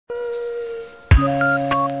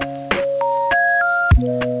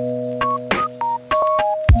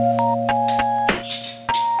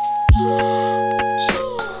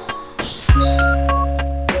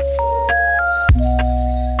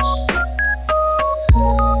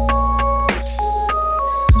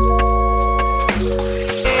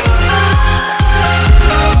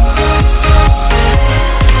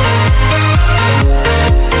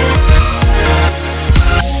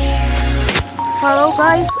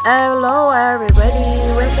Hello everybody,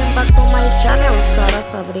 welcome back to my channel, Sarah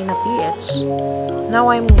Sabrina PH. Now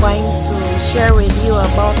I'm going to share with you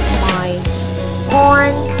about my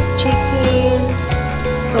corn chicken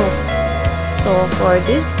soup. So for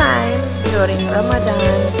this time during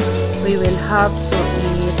Ramadan, we will have to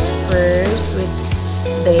eat first with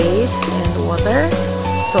dates and water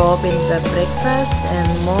to open the breakfast, and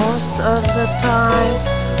most of the time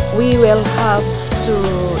we will have to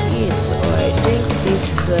eat or drink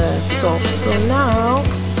this soup. So now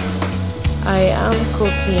I am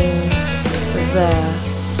cooking the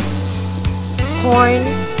corn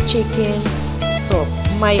chicken soup,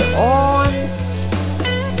 my own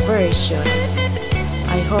version.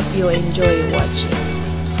 I hope you enjoy watching.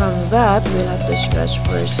 From that, we'll have to scratch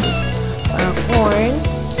first this corn,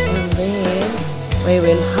 and then we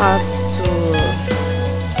will have to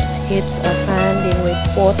heat a pan, then we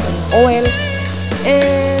put an oil,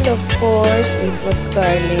 and of course we put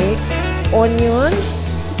garlic, onions,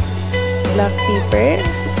 black pepper,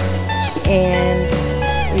 and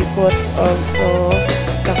we put also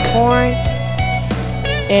the corn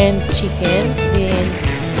and chicken, then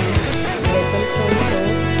little soy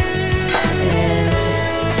sauce and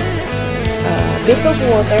a bit of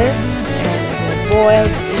water, and boil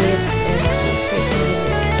it in 30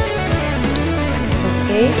 minutes.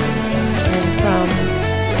 Okay, and from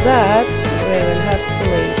that we will have to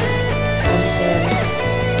wait until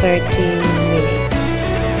 30 minutes.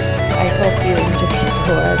 I hope you enjoyed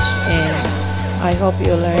to watch, and I hope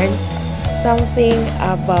you learned something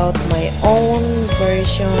about my own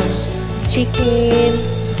version chicken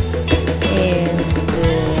and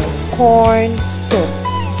corn soup.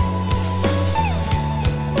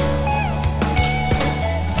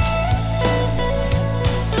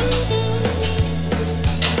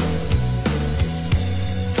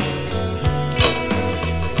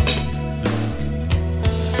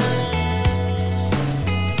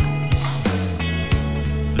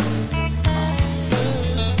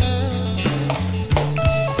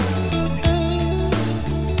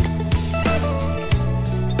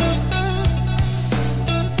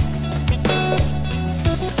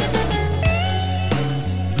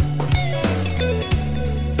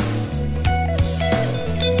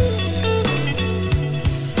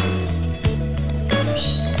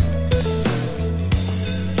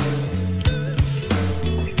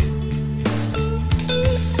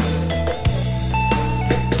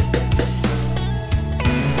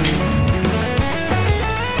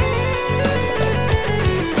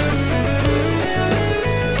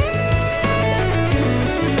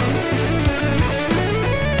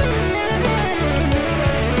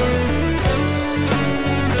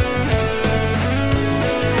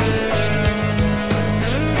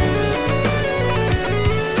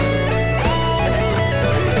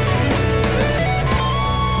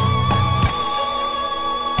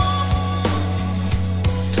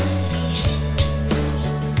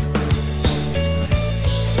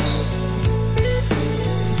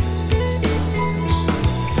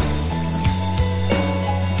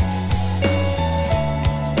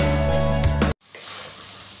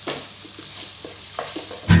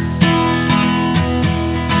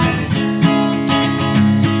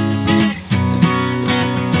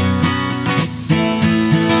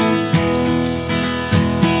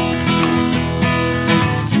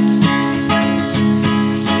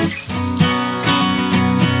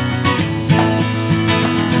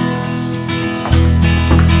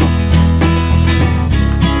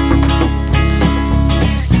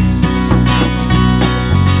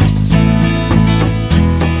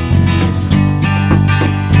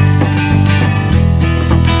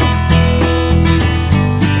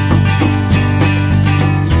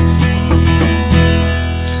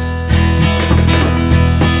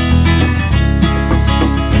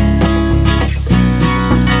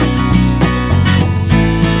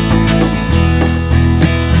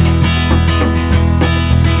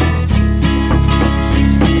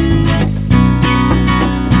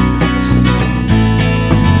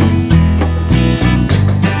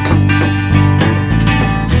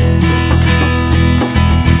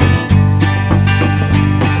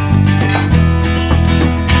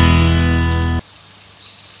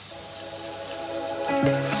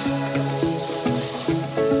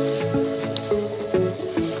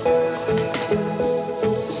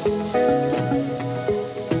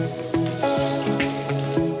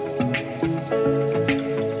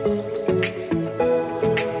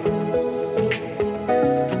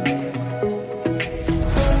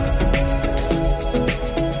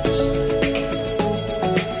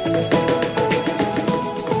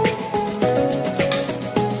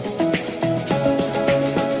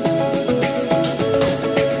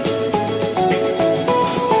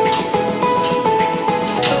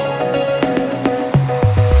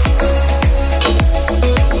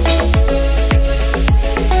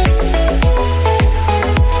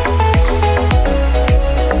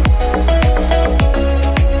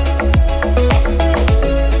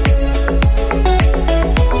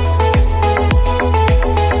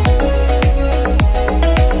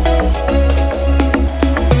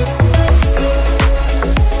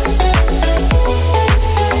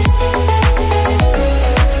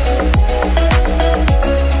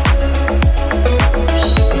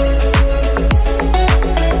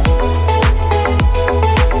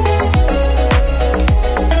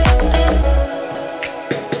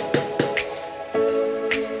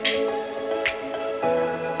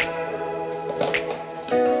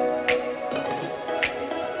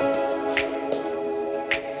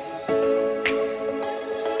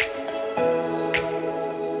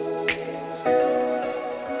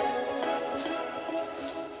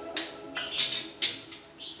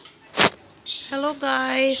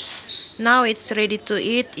 Now it's ready to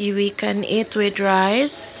eat. We can eat with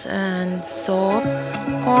rice and soup,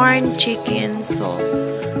 corn, chicken, soup.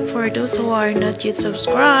 For those who are not yet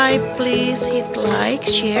subscribed, please hit like,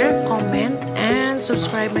 share, comment, and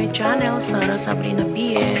subscribe my channel, Sarah Sabrina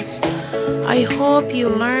PH. I hope you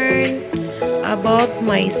learn about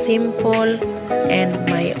my simple and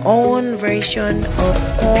my own version of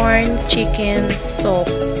corn chicken soup.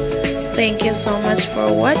 Thank you so much for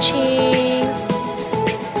watching.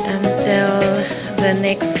 Until the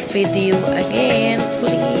next video again,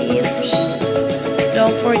 please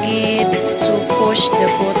don't forget to push the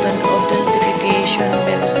button of the